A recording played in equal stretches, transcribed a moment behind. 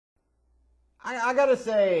I gotta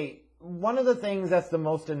say, one of the things that's the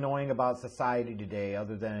most annoying about society today,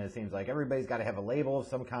 other than it seems like everybody's got to have a label of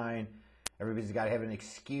some kind, everybody's got to have an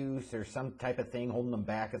excuse or some type of thing holding them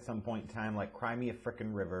back at some point in time, like cry me a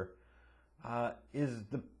frickin' river, is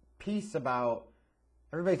the piece about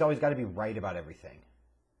everybody's always got to be right about everything.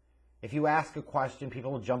 If you ask a question,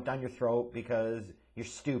 people will jump down your throat because you're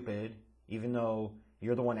stupid, even though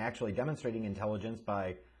you're the one actually demonstrating intelligence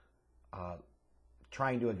by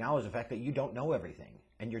trying to acknowledge the fact that you don't know everything.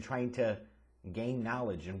 And you're trying to gain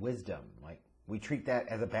knowledge and wisdom. Like, we treat that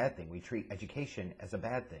as a bad thing. We treat education as a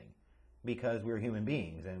bad thing because we're human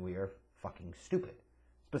beings and we are fucking stupid.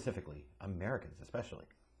 Specifically, Americans especially.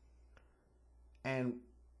 And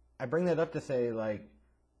I bring that up to say, like,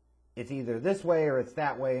 it's either this way or it's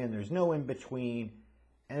that way, and there's no in between.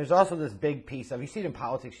 And there's also this big piece of, you see it in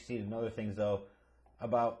politics, you see it in other things, though,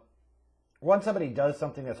 about once somebody does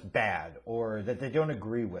something that's bad or that they don't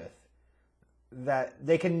agree with, that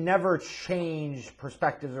they can never change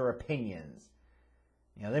perspectives or opinions.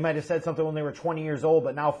 You know, they might have said something when they were 20 years old,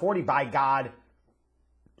 but now 40, by God,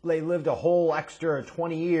 they lived a whole extra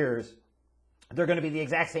 20 years. They're going to be the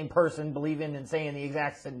exact same person, believing and saying the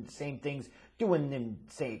exact same things, doing and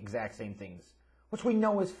say exact same things, which we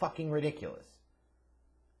know is fucking ridiculous.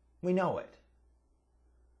 We know it.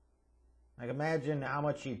 Like, imagine how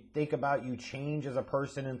much you think about you change as a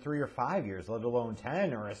person in 3 or 5 years, let alone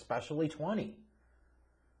 10 or especially 20.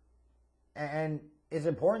 And it's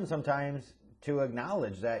important sometimes to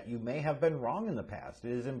acknowledge that you may have been wrong in the past.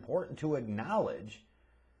 It is important to acknowledge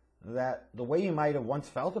that the way you might have once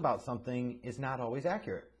felt about something is not always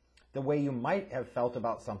accurate. The way you might have felt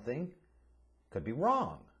about something could be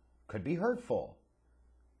wrong, could be hurtful,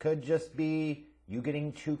 could just be you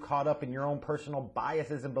getting too caught up in your own personal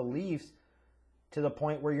biases and beliefs to the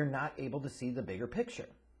point where you're not able to see the bigger picture.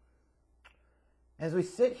 As we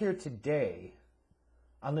sit here today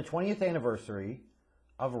on the 20th anniversary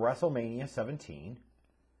of WrestleMania 17,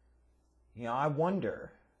 you know, I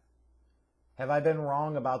wonder, have I been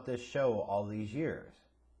wrong about this show all these years?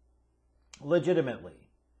 Legitimately.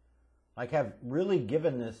 Like, have really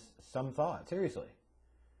given this some thought, seriously.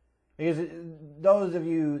 Because those of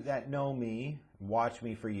you that know me, watch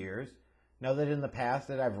me for years, know that in the past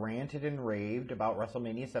that I've ranted and raved about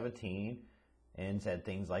WrestleMania 17 and said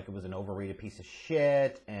things like it was an overrated piece of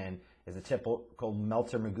shit and is a typical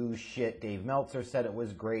Meltzer Magoo shit. Dave Meltzer said it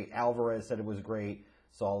was great. Alvarez said it was great.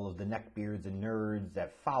 So all of the neckbeards and nerds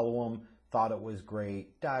that follow him thought it was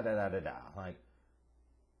great. Da-da-da-da-da. Like,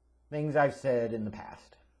 things I've said in the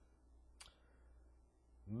past.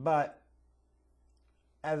 But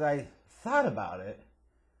as I thought about it,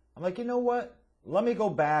 I'm like, you know what? Let me go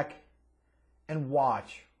back and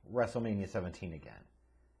watch WrestleMania 17 again.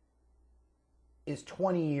 It's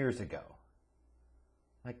 20 years ago.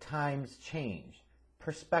 Like, times change.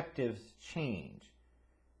 Perspectives change.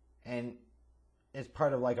 And it's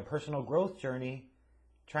part of like a personal growth journey,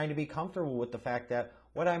 trying to be comfortable with the fact that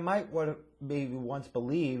what I might maybe once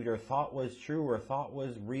believed or thought was true or thought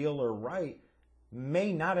was real or right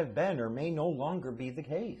may not have been or may no longer be the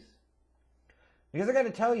case. Because I got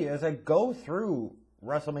to tell you, as I go through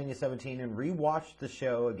WrestleMania 17 and rewatch the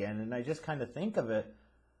show again, and I just kind of think of it,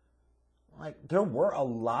 like, there were a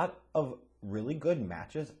lot of really good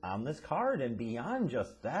matches on this card, and beyond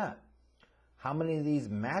just that, how many of these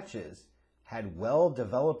matches had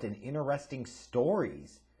well-developed and interesting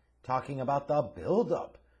stories talking about the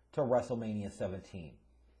build-up to WrestleMania 17?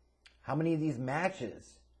 How many of these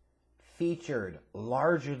matches featured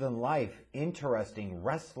larger-than-life, interesting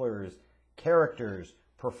wrestlers, characters,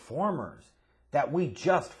 performers that we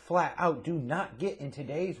just flat out do not get in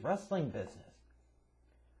today's wrestling business?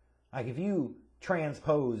 Like, if you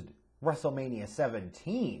transposed WrestleMania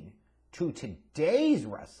 17 to today's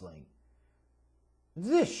wrestling,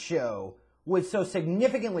 this show would so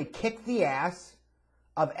significantly kick the ass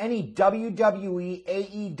of any WWE,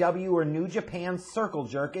 AEW, or New Japan circle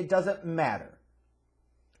jerk, it doesn't matter.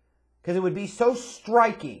 Because it would be so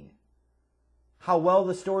striking how well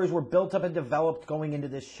the stories were built up and developed going into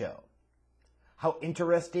this show. How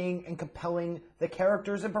interesting and compelling the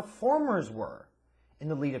characters and performers were in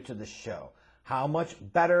the lead up to this show. How much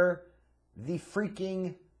better the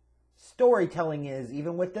freaking storytelling is,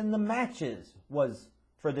 even within the matches, was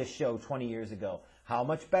for this show 20 years ago. How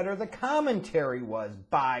much better the commentary was,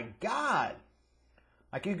 by God.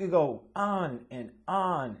 Like, you could go on and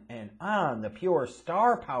on and on. The pure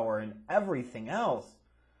star power and everything else.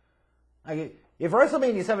 Like, if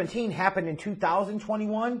WrestleMania 17 happened in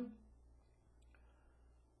 2021,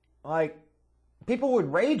 like, people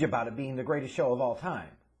would rage about it being the greatest show of all time.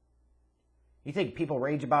 You think people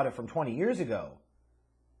rage about it from 20 years ago?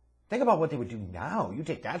 Think about what they would do now. You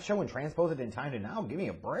take that show and transpose it in time to now. Give me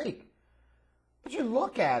a break. But you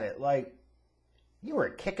look at it like you were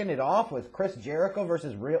kicking it off with Chris Jericho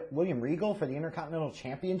versus William Regal for the Intercontinental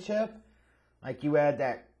Championship. Like you had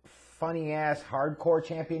that funny-ass hardcore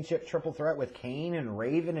championship triple threat with Kane and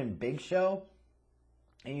Raven and Big Show.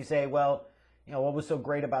 And you say, well, you know, what was so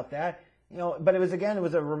great about that? You know, but it was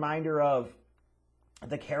a reminder of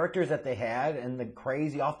the characters that they had and the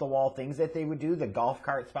crazy off-the-wall things that they would do, the golf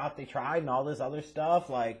cart spot they tried and all this other stuff.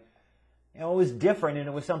 Like, you know, it was different, and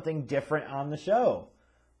it was something different on the show.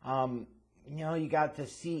 You know, you got to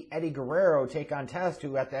see Eddie Guerrero take on Test,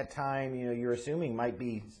 who at that time, you know, you're assuming might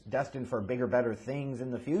be destined for bigger, better things in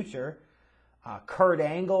the future. Kurt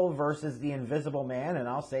Angle versus the Invisible Man, and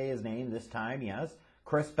I'll say his name this time, yes,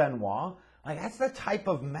 Chris Benoit. Like, that's the type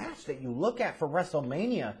of match that you look at for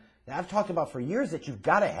WrestleMania that I've talked about for years that you've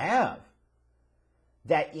got to have.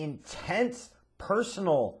 That intense,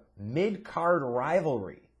 personal, mid-card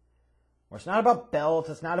rivalry. Where it's not about belts,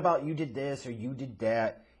 it's not about you did this or you did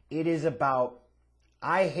that. It is about,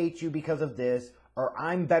 I hate you because of this, or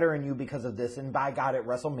I'm better than you because of this, and by God, at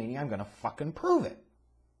WrestleMania, I'm going to fucking prove it.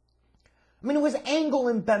 I mean, it was Angle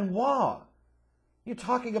and Benoit. You're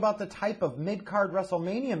talking about the type of mid-card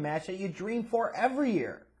WrestleMania match that you dream for every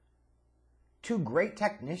year. Two great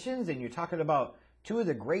technicians, and you're talking about two of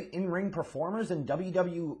the great in-ring performers in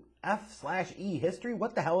WWF/E history.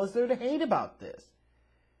 What the hell is there to hate about this?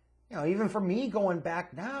 You know, even for me going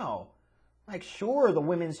back now, like, sure, the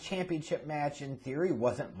women's championship match in theory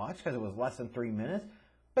wasn't much because it was less than 3 minutes,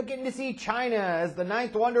 but getting to see China as the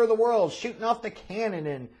ninth wonder of the world shooting off the cannon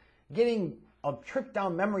and getting a trip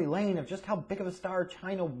down memory lane of just how big of a star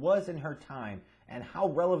China was in her time and how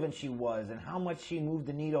relevant she was and how much she moved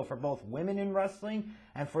the needle for both women in wrestling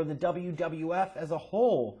and for the WWF as a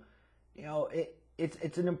whole. You know,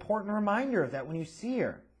 it's an important reminder of that when you see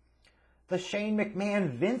her. The Shane McMahon,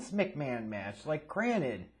 Vince McMahon match, like,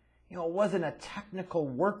 granted, you know, it wasn't a technical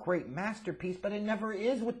work rate masterpiece, but it never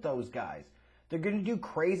is with those guys. They're going to do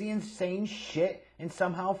crazy, insane shit and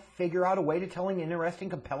somehow figure out a way to tell an interesting,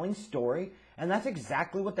 compelling story, and that's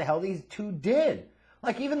exactly what the hell these two did.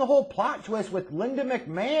 Like, even the whole plot twist with Linda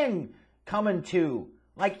McMahon coming to,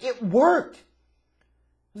 like, it worked.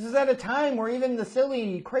 This is at a time where even the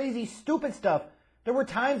silly, crazy, stupid stuff, there were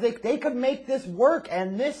times they could make this work,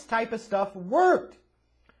 and this type of stuff worked.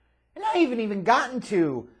 And I haven't even gotten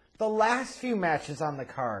to the last few matches on the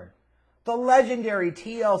card. The legendary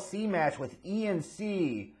TLC match with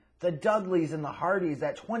ENC, the Dudleys and the Hardys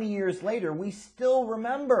that 20 years later we still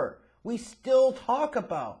remember. We still talk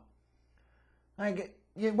about. Like,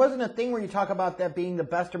 it wasn't a thing where you talk about that being the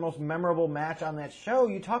best or most memorable match on that show.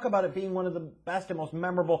 You talk about it being one of the best and most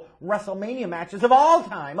memorable WrestleMania matches of all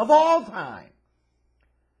time. Of all time.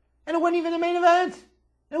 And it wasn't even the main event.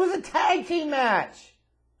 It was a tag team match.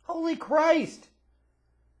 Holy Christ.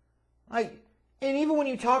 Like, and even when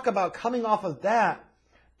you talk about coming off of that,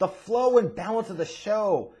 the flow and balance of the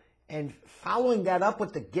show and following that up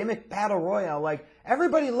with the gimmick battle royale, like,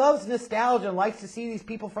 everybody loves nostalgia and likes to see these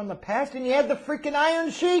people from the past, and you had the freaking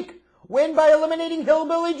Iron Sheik win by eliminating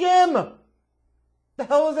Hillbilly Jim. The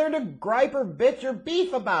hell is there to gripe or bitch or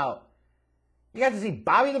beef about? You got to see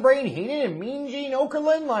Bobby the Brain Heenan and Mean Gene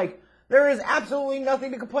Okerlund. Like, there is absolutely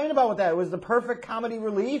nothing to complain about with that. It was the perfect comedy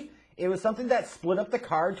relief. It was something that split up the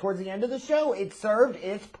card towards the end of the show. It served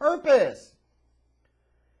its purpose.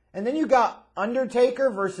 And then you got Undertaker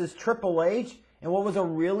versus Triple H in what was a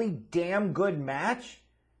really damn good match.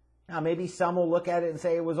 Now, maybe some will look at it and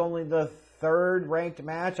say it was only the third ranked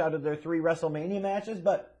match out of their 3 WrestleMania matches,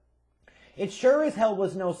 but it sure as hell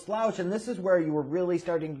was no slouch. And this is where you were really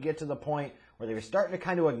starting to get to the point where they were starting to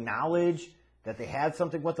kind of acknowledge that they had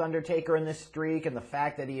something with Undertaker in this streak and the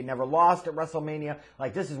fact that he had never lost at WrestleMania.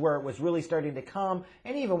 Like, this is where it was really starting to come.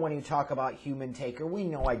 And even when you talk about Human Taker, we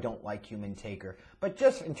know I don't like Human Taker. But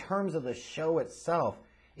just in terms of the show itself,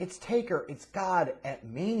 it's Taker, it's God at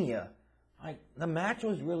Mania. Like, the match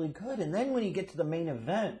was really good. And then when you get to the main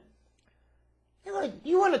event,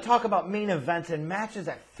 you want to talk about main events and matches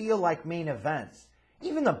that feel like main events.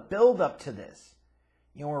 Even the build-up to this.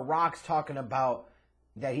 You know, where Rock's talking about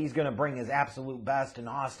that he's going to bring his absolute best, and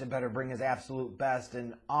Austin better bring his absolute best,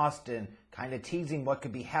 and Austin kind of teasing what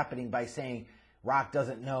could be happening by saying Rock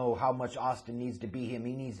doesn't know how much Austin needs to beat him.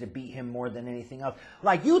 He needs to beat him more than anything else.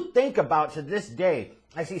 Like, you think about, to this day,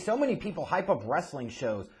 I see so many people hype up wrestling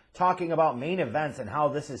shows talking about main events and how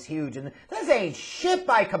this is huge, and this ain't shit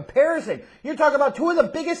by comparison. You're talking about 2 of the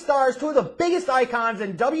biggest stars, 2 of the biggest icons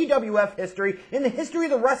in WWF history, in the history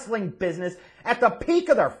of the wrestling business, at the peak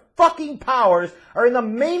of their fucking powers, are in the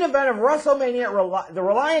main event of WrestleMania at the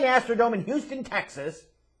Reliant Astrodome in Houston, Texas.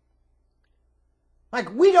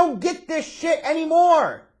 Like, we don't get this shit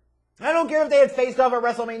anymore. I don't care if they had faced off at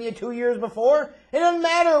WrestleMania 2 years before. It doesn't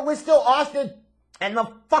matter. It was still Austin and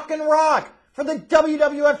The fucking Rock for the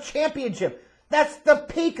WWF Championship. That's the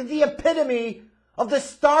peak, the epitome of the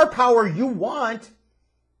star power you want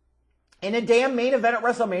in a damn main event at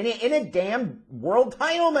WrestleMania, in a damn world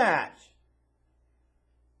title match.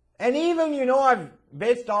 And even, I've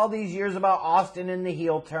bitched all these years about Austin and the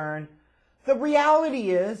heel turn. The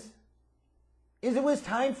reality is it was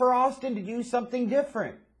time for Austin to do something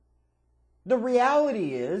different. The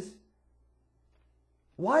reality is,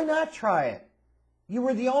 why not try it? You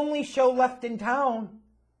were the only show left in town,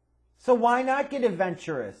 so why not get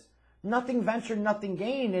adventurous? Nothing ventured, nothing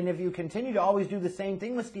gained, and if you continue to always do the same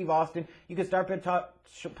thing with Steve Austin, you could start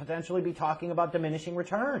potentially be talking about diminishing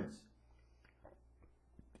returns.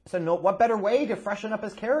 So what better way to freshen up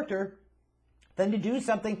his character than to do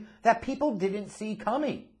something that people didn't see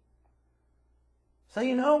coming?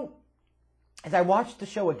 So, as I watch the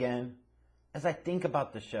show again, as I think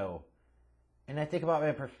about the show, and I think about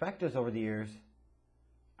my perspectives over the years,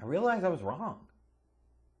 I realize I was wrong.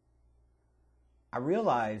 I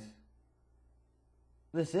realize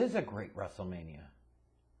this is a great WrestleMania.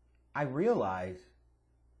 I realize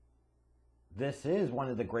this is one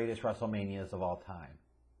of the greatest WrestleManias of all time.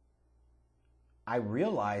 I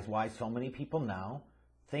realize why so many people now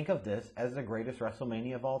think of this as the greatest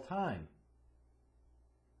WrestleMania of all time.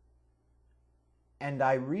 And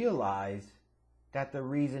I realize that the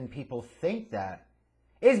reason people think that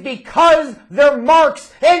is because they're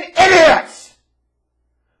marks and idiots!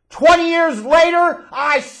 20 years later,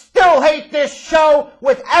 I still hate this show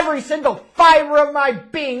with every single fiber of my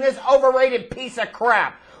being, this overrated piece of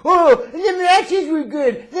crap. Oh, the matches were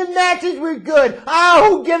good. The matches were good.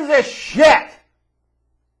 Oh, who gives a shit?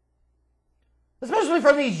 Especially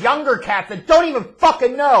for these younger cats that don't even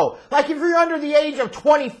fucking know. Like, if you're under the age of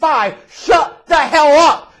 25, shut the hell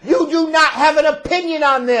up. You do not have an opinion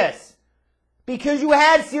on this. Because you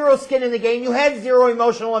had zero skin in the game, you had zero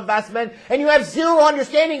emotional investment, and you have zero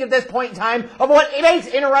understanding at this point in time of what makes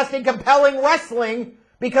interesting, compelling wrestling.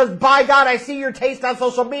 Because, by God, I see your taste on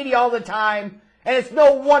social media all the time, and it's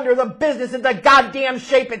no wonder the business is the goddamn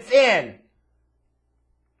shape it's in.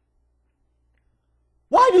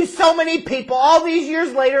 Why do so many people, all these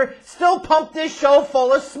years later, still pump this show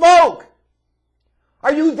full of smoke?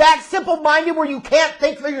 Are you that simple-minded where you can't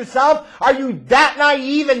think for yourself? Are you that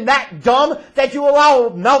naive and that dumb that you allow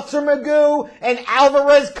Meltzer Magoo and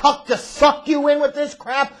Alvarez Cuck to suck you in with this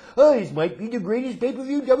crap? Oh, this might be the greatest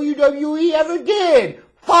pay-per-view WWE ever did.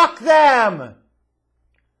 Fuck them.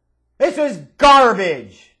 This was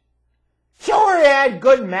garbage. Sure, it had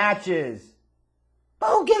good matches. But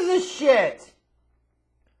who gives a shit?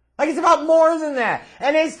 Like, it's about more than that.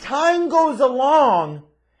 And as time goes along,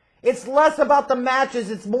 it's less about the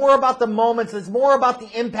matches, it's more about the moments, it's more about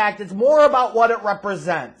the impact, it's more about what it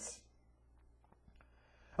represents.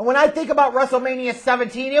 And when I think about WrestleMania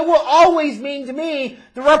 17, it will always mean to me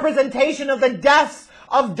the representation of the deaths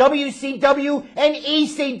of WCW and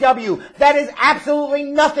ECW. That is absolutely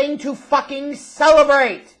nothing to fucking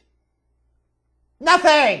celebrate.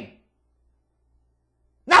 Nothing.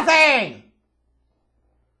 Nothing.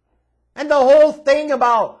 And the whole thing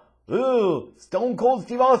about, ooh, Stone Cold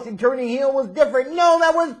Steve Austin turning heel was different. No,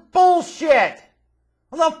 that was bullshit.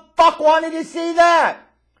 Who the fuck wanted to see that?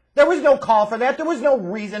 There was no call for that. There was no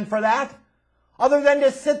reason for that. Other than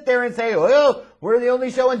to sit there and say, well, we're the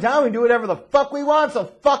only show in town. We do whatever the fuck we want, so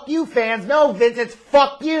fuck you fans. No, Vince, it's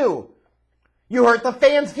fuck you. You hurt the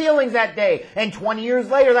fans' feelings that day. And 20 years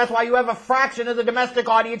later, that's why you have a fraction of the domestic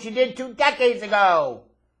audience you did 2 decades ago.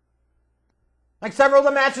 Like, several of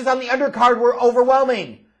the matches on the undercard were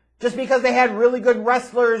overwhelming. Just because they had really good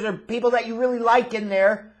wrestlers or people that you really like in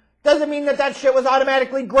there doesn't mean that that shit was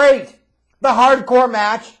automatically great. The hardcore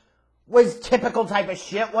match was typical type of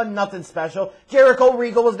shit, wasn't nothing special. Jericho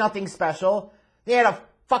Regal was nothing special. They had a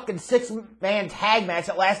fucking 6-man tag match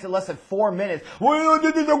that lasted less than 4 minutes. Well,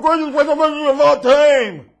 this is the greatest WrestleMania of all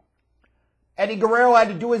time. Eddie Guerrero had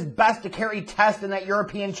to do his best to carry Test in that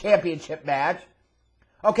European Championship match.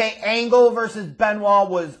 Okay, Angle versus Benoit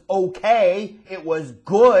was okay. It was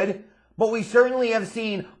good. But we certainly have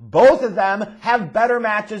seen both of them have better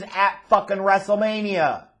matches at fucking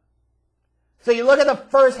WrestleMania. So you look at the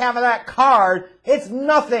first half of that card, it's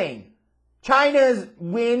nothing. Chyna's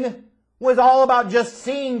win was all about just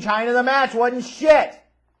seeing Chyna. The match wasn't shit.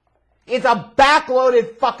 It's a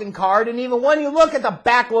backloaded fucking card, and even when you look at the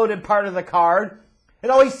backloaded part of the card, it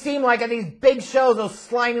always seemed like at these big shows, those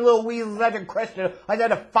slimy little weasels like Christian, like they had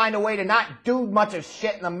to find a way to not do much of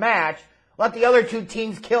shit in the match, let the other two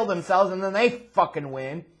teams kill themselves, and then they fucking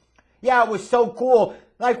win. Yeah, it was so cool.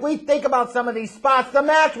 Like, we think about some of these spots. The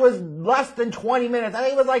match was less than 20 minutes. I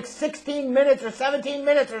think it was like 16 minutes or 17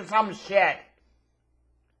 minutes or some shit.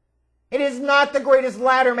 It is not the greatest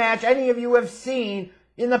ladder match any of you have seen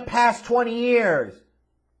in the past 20 years.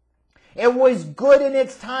 It was good in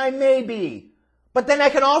its time, maybe. But then I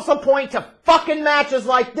can also point to fucking matches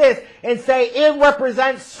like this and say it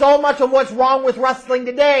represents so much of what's wrong with wrestling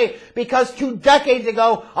today, because 2 decades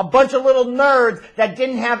ago, a bunch of little nerds that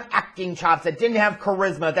didn't have acting chops, that didn't have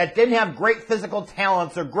charisma, that didn't have great physical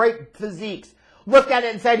talents or great physiques, looked at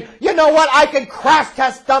it and said, you know what, I could crash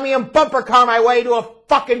test dummy and bumper car my way to a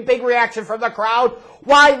fucking big reaction from the crowd.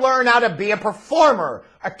 Why learn how to be a performer,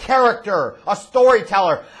 a character, a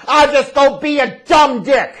storyteller? I'll just go be a dumb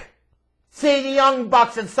dick. See the Young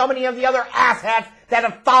Bucks and so many of the other asshats that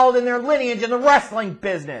have followed in their lineage in the wrestling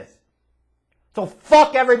business. So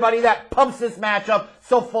fuck everybody that pumps this match up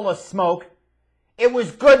so full of smoke. It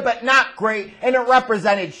was good but not great, and it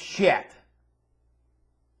represented shit.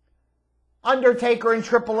 Undertaker and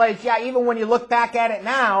Triple H, yeah, even when you look back at it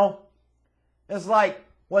now, it's like,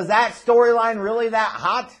 was that storyline really that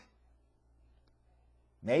hot?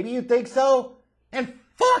 Maybe you think so? And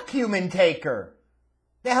fuck Human Taker.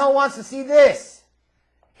 The hell wants to see this?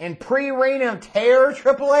 In pre-Reign of Terror,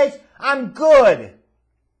 Triple H, I'm good.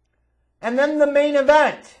 And then the main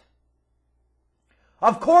event.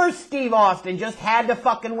 Of course Steve Austin just had to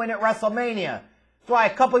fucking win at WrestleMania. That's why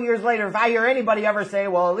a couple years later, if I hear anybody ever say,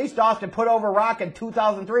 well, at least Austin put over Rock in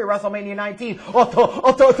 2003, WrestleMania 19,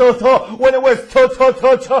 when it was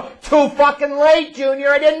too fucking late,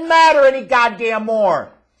 Junior, it didn't matter any goddamn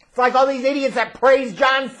more. It's like all these idiots that praise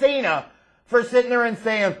John Cena for sitting there and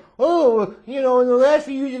saying, oh, you know, in the last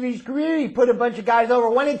few years of his career, he put a bunch of guys over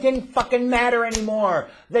when it didn't fucking matter anymore.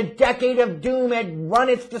 The decade of doom had run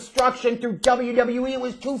its destruction through WWE. It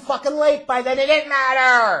was too fucking late by then. It didn't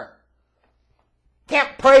matter.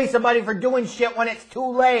 Can't praise somebody for doing shit when it's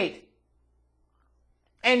too late.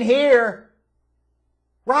 And here,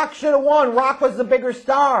 Rock should have won. Rock was the bigger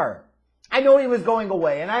star. I know he was going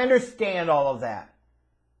away, and I understand all of that.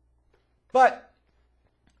 But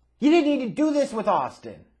you didn't need to do this with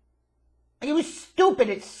Austin. It was stupid.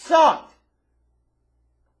 It sucked.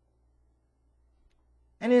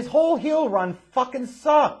 And his whole heel run fucking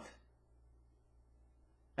sucked.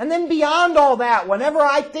 And then beyond all that, whenever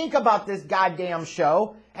I think about this goddamn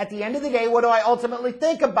show, at the end of the day, what do I ultimately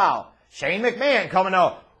think about? Shane McMahon coming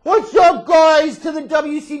out, what's up, guys, to the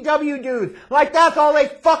WCW dudes? Like, that's all they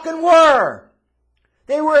fucking were.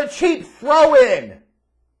 They were a cheap throw-in.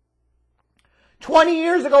 20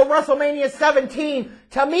 years ago, WrestleMania 17,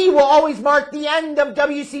 to me, will always mark the end of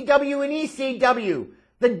WCW and ECW.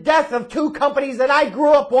 The death of 2 companies that I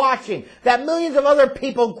grew up watching, that millions of other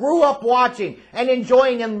people grew up watching and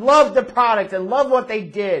enjoying and loved the product and loved what they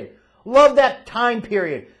did. Loved that time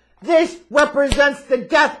period. This represents the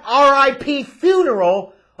death, R.I.P.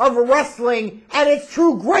 funeral of wrestling and its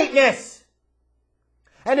true greatness.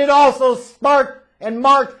 And it also sparked and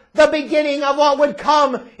marked the beginning of what would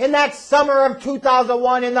come in that summer of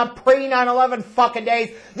 2001 in the pre-9/11 fucking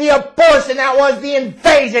days. The abortion that was the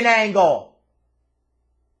invasion angle.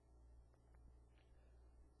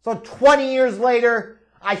 So 20 years later,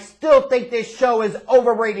 I still think this show is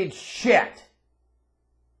overrated shit.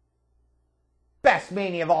 Best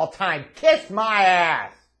Mania of all time. Kiss my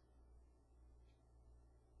ass.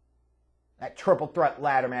 That triple threat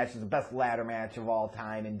ladder match is the best ladder match of all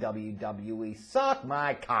time in WWE. Suck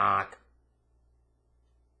my cock.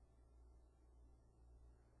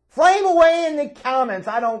 Flame away in the comments.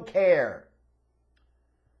 I don't care.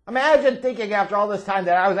 Imagine thinking after all this time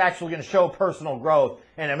that I was actually going to show personal growth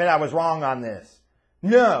and admit I was wrong on this.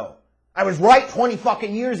 No. I was right 20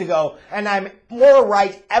 fucking years ago, and I'm more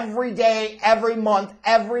right every day, every month,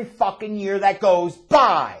 every fucking year that goes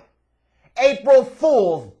by. April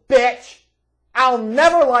Fools, bitch. I'll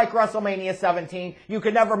never like WrestleMania 17. You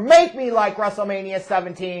could never make me like WrestleMania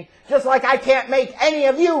 17. Just like I can't make any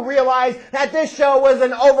of you realize that this show was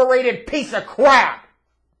an overrated piece of crap.